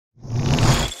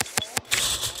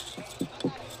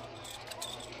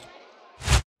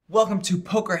Welcome to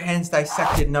Poker Hands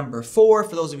Dissected number 4.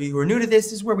 For those of you who are new to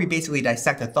this is where we basically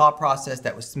dissect a thought process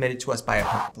that was submitted to us by a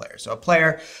poker player. So a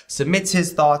player submits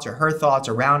his thoughts or her thoughts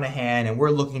around a hand, and we're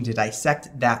looking to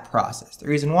dissect that process. The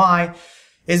reason why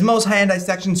is most hand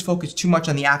dissections focus too much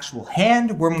on the actual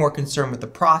hand. We're more concerned with the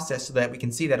process so that we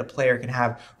can see that a player can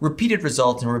have repeated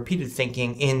results and repeated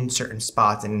thinking in certain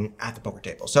spots and at the poker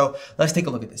table. So let's take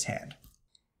a look at this hand.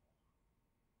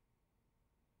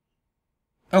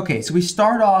 Okay, so we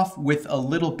start off with a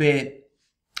little bit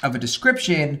of a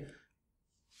description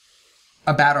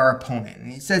about our opponent.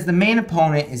 And it says the main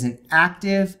opponent is an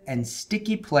active and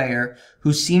sticky player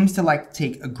who seems to like to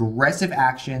take aggressive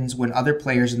actions when other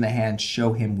players in the hand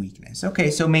show him weakness. Okay,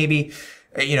 so maybe,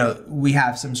 we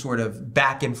have some sort of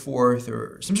back and forth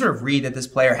or some sort of read that this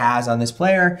player has on this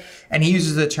player. And he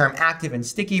uses the term active and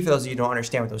sticky. For those of you who don't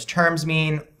understand what those terms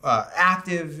mean,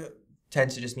 active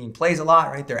tends to just mean plays a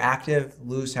lot, right? They're active,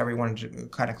 loose, however you want to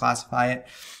kind of classify it.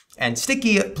 And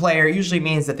sticky player usually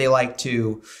means that they like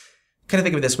to kind of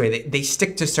think of it this way. They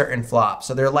stick to certain flops.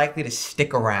 So they're likely to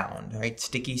stick around, right?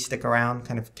 Sticky, stick around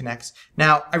kind of connects.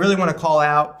 Now, I really want to call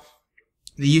out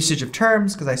the usage of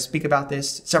terms because I speak about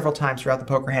this several times throughout the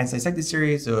Poker Hands Dissected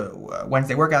series,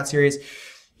 Wednesday workout series.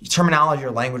 Terminology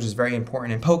or language is very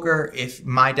important in poker. If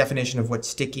my definition of what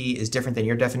sticky is different than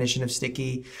your definition of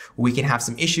sticky, we can have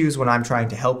some issues when I'm trying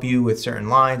to help you with certain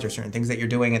lines or certain things that you're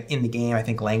doing in the game. I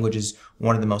think language is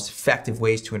one of the most effective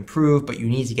ways to improve, but you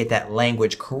need to get that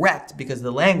language correct because the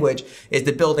language is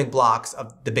the building blocks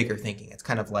of the bigger thinking. It's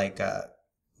kind of like the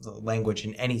language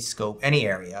in any scope, any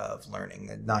area of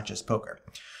learning, not just poker.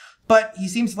 But he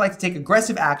seems to like to take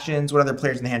aggressive actions when other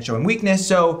players in the hand showing weakness.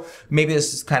 So maybe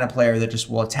this is the kind of player that just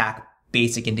will attack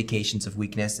basic indications of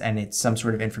weakness, and it's some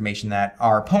sort of information that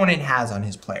our opponent has on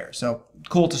his player. So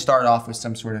cool to start off with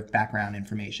some sort of background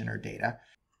information or data.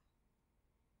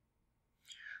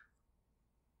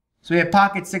 So we have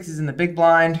pocket sixes in the big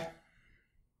blind.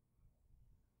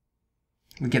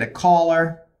 We get a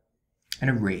caller and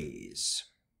a raise.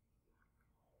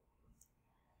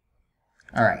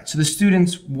 All right, so the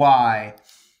student's why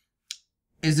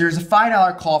is there's a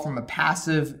 $5 call from a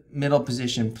passive middle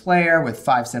position player with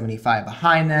 575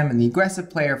 behind them, and the aggressive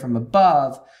player from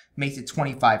above makes it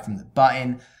 25 from the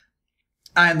button.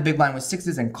 I am the big blind with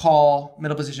sixes and call.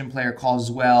 Middle position player calls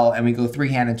as well, and we go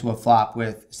three-hand into a flop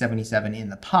with 77 in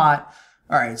the pot.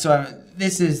 All right, so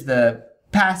this is the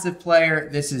passive player,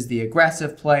 this is the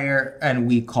aggressive player, and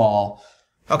we call.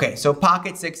 Okay, so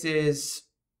pocket sixes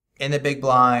in the big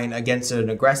blind against an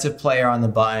aggressive player on the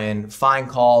button. Fine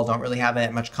call, don't really have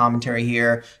that much commentary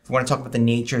here. If we want to talk about the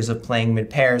natures of playing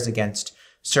mid pairs against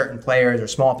certain players or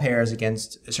small pairs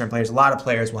against certain players, a lot of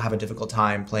players will have a difficult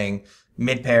time playing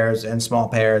mid pairs and small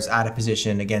pairs out of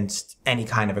position against any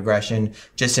kind of aggression,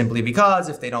 just simply because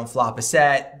if they don't flop a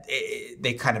set,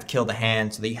 they kind of kill the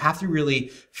hand. So that you have to really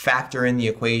factor in the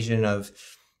equation of,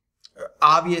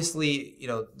 obviously,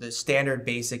 the standard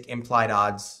basic implied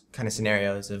odds kind of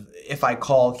scenarios of if I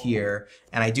call here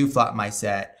and I do flop my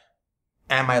set,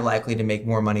 am I likely to make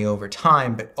more money over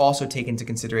time? But also take into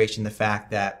consideration the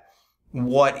fact that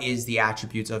what is the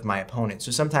attributes of my opponent?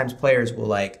 So sometimes players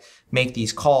will make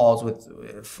these calls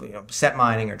with set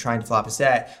mining or trying to flop a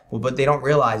set, but they don't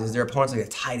realize is their opponent's like the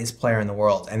tightest player in the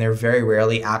world, and they're very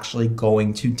rarely actually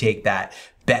going to take that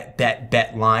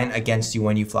bet line against you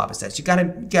when you flop a set. So you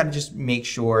gotta just make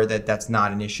sure that that's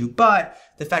not an issue. But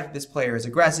the fact that this player is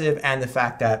aggressive and the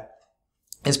fact that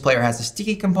this player has a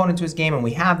sticky component to his game and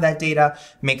we have that data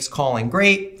makes calling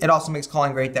great. It also makes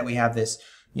calling great that we have this,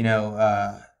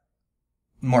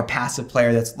 more passive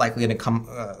player that's likely going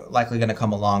to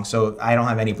come along. So I don't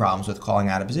have any problems with calling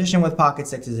out of position with pocket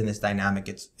sixes in this dynamic.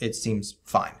 It seems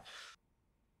fine.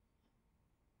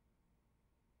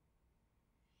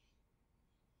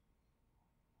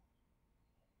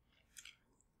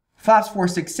 Flops 4,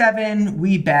 6, 7,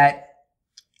 we bet,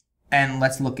 and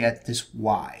let's look at this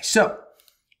why. So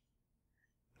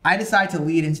I decide to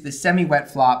lead into the semi-wet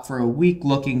flop for a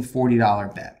weak-looking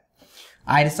 $40 bet.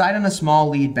 I decide on a small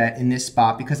lead bet in this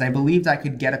spot because I believed I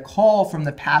could get a call from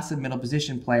the passive middle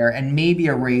position player and maybe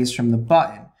a raise from the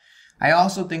button. I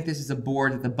also think this is a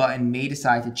board that the button may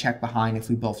decide to check behind if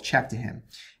we both check to him.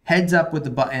 Heads up with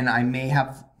the button, I may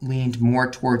have leaned more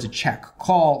towards a check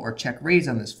call or check raise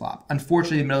on this flop.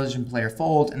 Unfortunately, the middle position player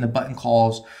folds and the button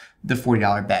calls the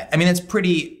 $40 bet. I mean, this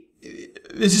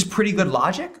is pretty good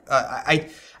logic. I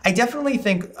definitely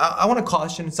think, I want to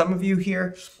caution some of you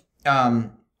here.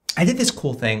 I did this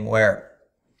cool thing where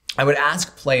I would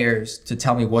ask players to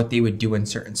tell me what they would do in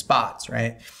certain spots,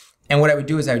 right? And what I would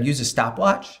do is I would use a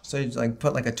stopwatch. So I'd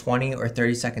put a 20 or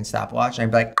 30 second stopwatch and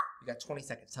I'd be like, you got 20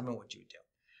 seconds, tell me what you would do.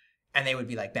 And they would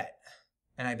be like, bet.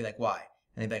 And I'd be like, why?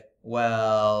 And they'd be like,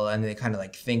 well, and they kind of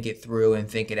like think it through and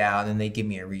think it out, and then they give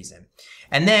me a reason.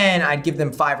 And then I'd give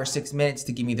them 5 or 6 minutes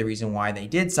to give me the reason why they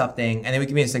did something, and they would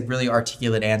give me this like really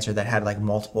articulate answer that had like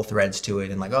multiple threads to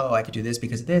it, and like, oh, I could do this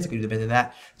because of this, I could do this of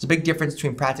that. There's a big difference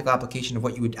between practical application of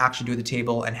what you would actually do at the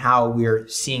table and how we're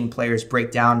seeing players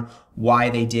break down why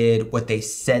they did what they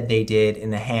said they did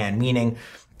in the hand, meaning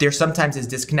there sometimes is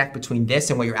disconnect between this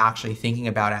and what you're actually thinking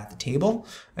about at the table.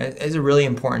 It's a really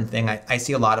important thing. I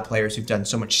see a lot of players who've done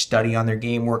so much study on their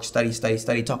game, work, study,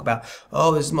 talk about,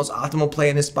 oh, this is the most optimal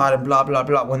play in this spot and blah, blah,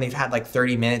 blah, when they've had like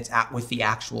 30 minutes with the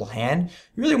actual hand.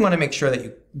 You really want to make sure that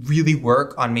you really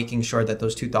work on making sure that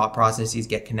those two thought processes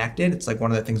get connected. It's like one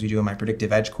of the things we do in my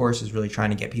Predictive Edge course is really trying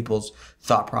to get people's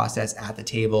thought process at the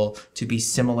table to be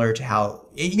similar to how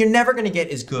you're never going to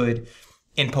get as good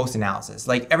in post analysis.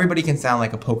 Like everybody can sound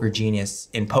like a poker genius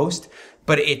in post,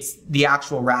 but it's the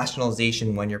actual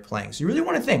rationalization when you're playing. So you really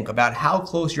want to think about how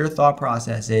close your thought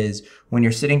process is when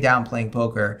you're sitting down playing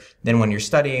poker than when you're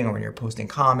studying or when you're posting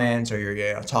comments or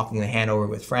you're talking the hand over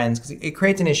with friends, because it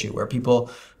creates an issue where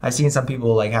I've seen some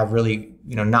people like have really,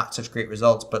 not such great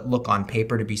results, but look on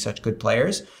paper to be such good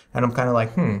players. And I'm kind of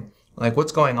like, like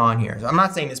what's going on here? So I'm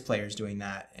not saying this player is doing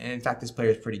that. And in fact, this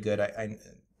player is pretty good.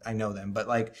 I know them, but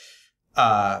like,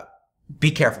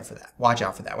 be careful for that. Watch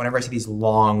out for that. Whenever I see these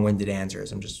long-winded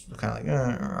answers, I'm just kind of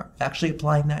like, actually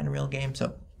applying that in a real game.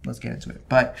 So let's get into it.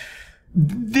 But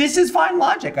this is fine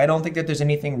logic. I don't think that there's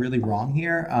anything really wrong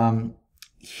here.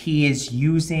 He is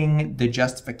using the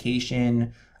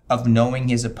justification of knowing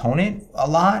his opponent a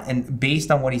lot. And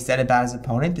based on what he said about his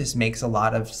opponent, this makes a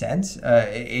lot of sense.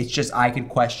 It's just I could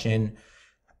question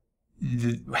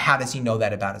how does he know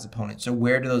that about his opponent? So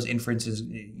where do those inferences,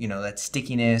 that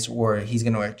stickiness, or he's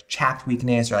going to attract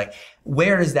weakness, or like,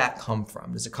 where does that come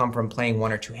from? Does it come from playing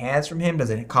 1 or 2 hands from him?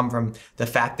 Does it come from the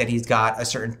fact that he's got a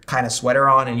certain kind of sweater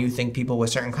on and you think people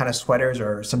with certain kind of sweaters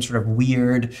or some sort of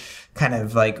weird kind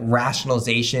of like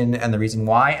rationalization and the reason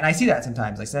why? And I see that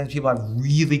sometimes. Like sometimes people have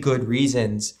really good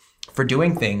reasons for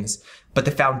doing things, but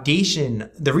the foundation,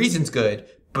 the reason's good,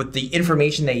 but the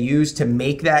information they use to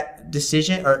make that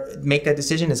decision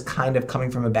is kind of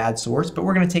coming from a bad source. But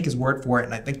we're going to take his word for it.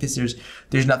 And I think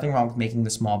there's nothing wrong with making the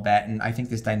small bet. And I think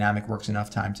this dynamic works enough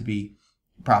time to be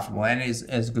profitable and is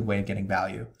a good way of getting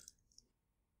value.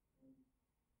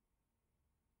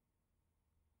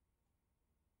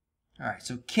 All right,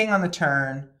 so king on the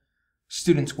turn,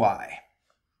 students Y.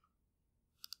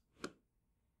 All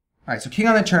right, so king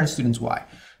on the turn, students Y.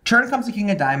 Turn comes the king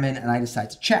of diamond, and I decide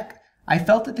to check. I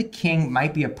felt that the king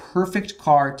might be a perfect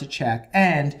card to check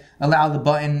and allow the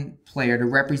button player to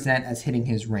represent as hitting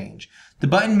his range. The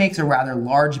button makes a rather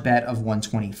large bet of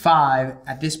 125.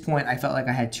 At this point, I felt like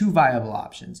I had 2 viable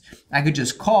options. I could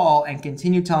just call and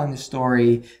continue telling the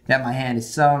story that my hand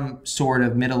is some sort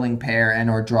of middling pair and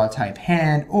or draw type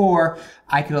hand, or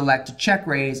I could elect to check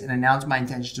raise and announce my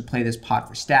intention to play this pot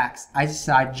for stacks. I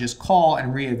decided to just call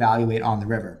and reevaluate on the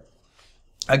river.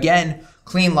 Again,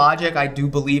 clean logic. I do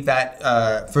believe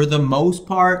that for the most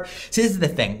part, so this is the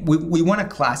thing. We want to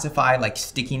classify like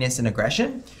stickiness and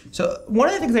aggression. So one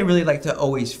of the things I really like to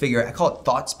always figure, I call it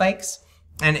thought spikes.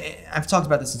 And I've talked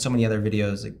about this in so many other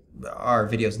videos, like our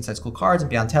videos inside School Cards and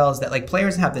Beyond Tells, that like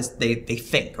players have this, they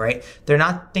think, right? They're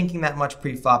not thinking that much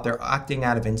pre-flop, they're acting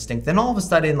out of instinct. Then all of a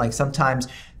sudden, like sometimes,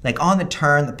 like on the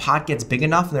turn, the pot gets big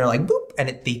enough and they're like, boop,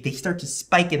 and they start to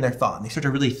spike in their thought. And they start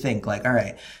to really think like, all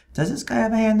right, does this guy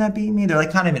have a hand that beat me? They're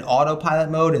like kind of in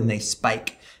autopilot mode and they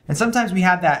spike. And sometimes we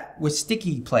have that with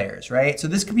sticky players, right? So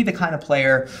this could be the kind of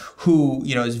player who,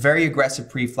 is very aggressive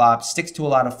pre-flop, sticks to a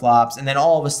lot of flops, and then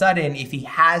all of a sudden, if he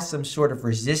has some sort of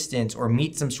resistance or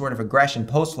meets some sort of aggression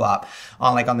post-flop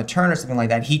on the turn or something like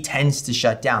that, he tends to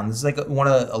shut down. This is like a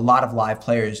lot of live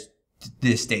players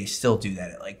this day still do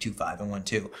that at like 2-5 and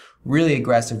 1-2. Really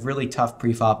aggressive, really tough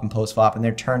pre-flop and post-flop, and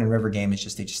their turn and river game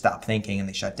is they just stop thinking and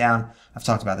they shut down. I've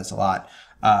talked about this a lot.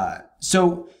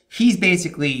 So he's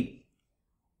basically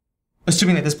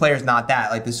assuming that this player is not that,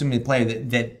 like assuming the player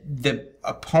that the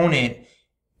opponent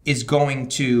is going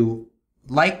to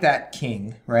like that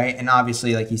king, right? And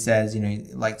obviously, like he says, he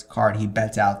likes a card, he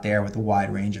bets out there with a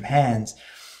wide range of hands.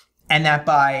 And that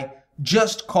by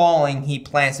just calling, he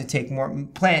plans to take more,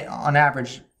 on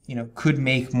average, could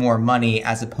make more money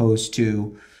as opposed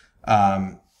to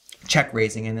check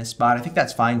raising in this spot. I think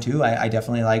that's fine too. I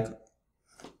definitely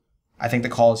I think the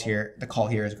call here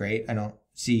is great. I don't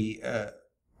see a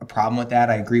problem with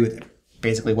that. I agree with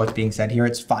basically what's being said here.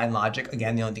 It's fine logic.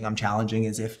 Again, the only thing I'm challenging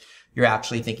is if you're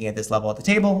actually thinking at this level at the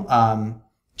table,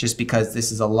 just because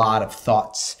this is a lot of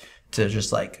thoughts to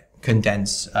just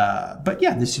condense. But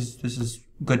yeah, this is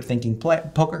good thinking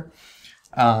poker.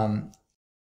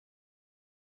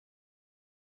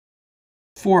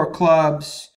 4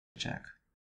 clubs, check.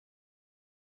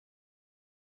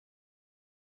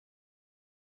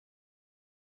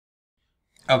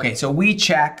 Okay, so we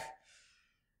check.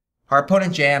 Our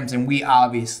opponent jams and we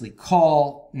obviously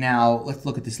call. Now let's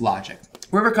look at this logic.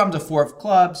 River comes a 4 of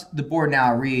clubs. The board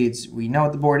now reads, we know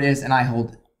what the board is, and I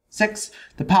hold 6.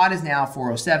 The pot is now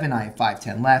 407. I have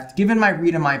 510 left. Given my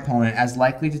read of my opponent as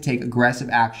likely to take aggressive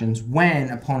actions when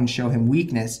opponents show him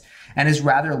weakness and his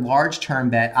rather large turn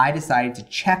bet, I decided to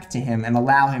check to him and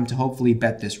allow him to hopefully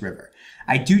bet this river.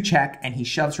 I do check, and he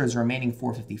shoves for his remaining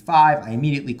 455. I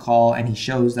immediately call, and he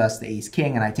shows us the ace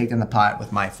king, and I take down the pot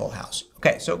with my full house.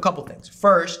 Okay, so a couple things.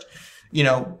 First, you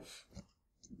know,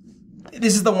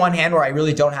 this is the one hand where I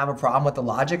really don't have a problem with the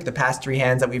logic. The past 3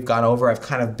 hands that we've gone over, I've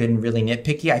kind of been really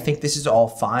nitpicky. I think this is all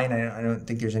fine. I don't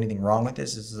think there's anything wrong with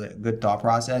this. This is a good thought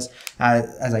process.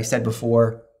 As I said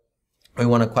before, we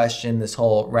want to question this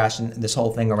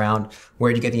whole thing around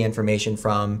where do you get the information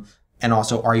from, and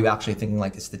also are you actually thinking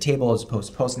like this at the table as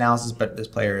opposed to post analysis? But this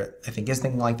player, I think, is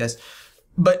thinking like this.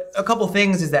 But a couple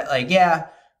things is that, like, yeah,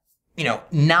 you know,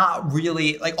 not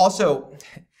really, like, also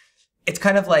it's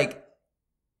kind of like,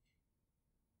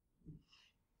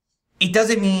 it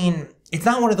doesn't mean, it's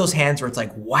not one of those hands where it's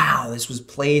like, wow, this was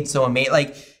played so amazing.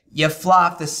 Like, you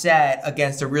flop the set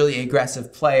against a really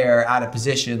aggressive player out of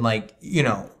position, like, you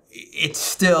know, it's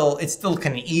still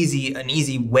kind of an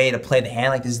easy way to play the hand.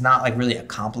 Like, this is not like really a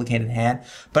complicated hand,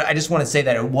 but I just want to say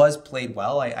that it was played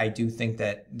well. I do think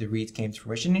that the reads came to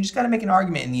fruition. You just got to make an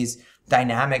argument in these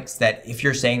dynamics that if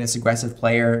you're saying this aggressive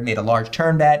player made a large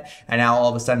turn bet, and now all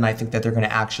of a sudden I think that they're going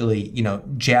to actually, you know,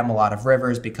 jam a lot of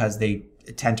rivers because they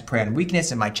tend to prey on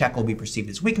weakness, and my check will be perceived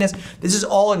as weakness. This is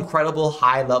all incredible,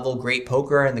 high level, great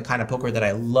poker, and the kind of poker that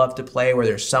I love to play, where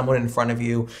there's someone in front of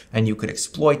you and you could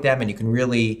exploit them, and you can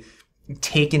really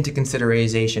take into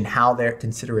consideration how they're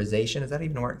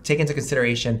take into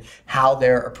consideration how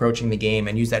they're approaching the game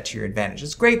and use that to your advantage.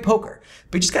 It's great poker,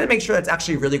 but you just got to make sure that's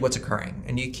actually really what's occurring,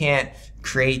 and you can't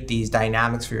create these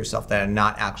dynamics for yourself that are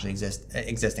not actually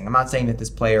existing. I'm not saying that this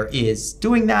player is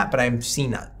doing that, but I've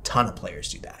seen a ton of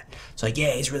players do that. It's like,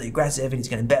 yeah, he's really aggressive and he's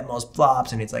going to bet most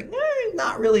flops, and it's like, he's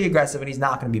not really aggressive and he's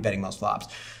not going to be betting most flops.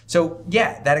 So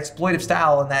yeah, that exploitive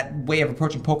style and that way of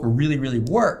approaching poker really, really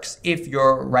works if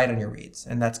you're right on your reads.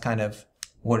 And that's kind of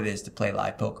what it is to play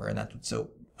live poker. And that's what's so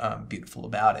beautiful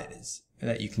about it, is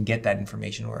that you can get that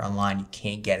information where online you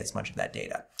can't get as much of that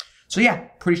data. So yeah,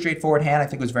 pretty straightforward hand. I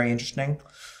think it was very interesting.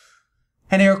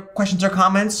 Any other questions or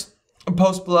comments?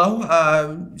 Post below.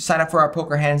 Sign up for our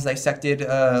Poker Hands Dissected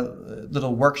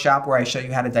little workshop where I show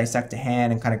you how to dissect a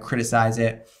hand and kind of criticize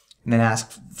it, and then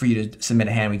ask for you to submit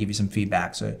a hand. We give you some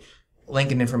feedback. So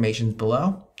link and information is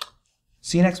below.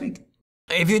 See you next week.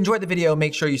 If you enjoyed the video,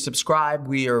 make sure you subscribe.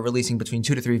 We are releasing between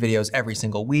 2 to 3 videos every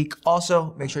single week.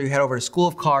 Also, make sure you head over to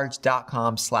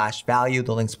schoolofcards.com/value.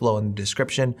 The link's below in the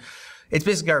description. It's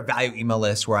basically our value email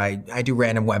list where I do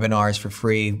random webinars for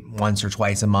free once or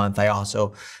twice a month. I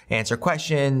also answer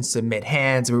questions, submit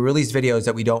hands, and we release videos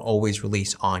that we don't always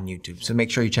release on YouTube. So make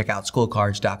sure you check out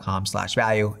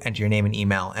schoolofcards.com/value, enter your name and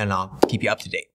email, and I'll keep you up to date.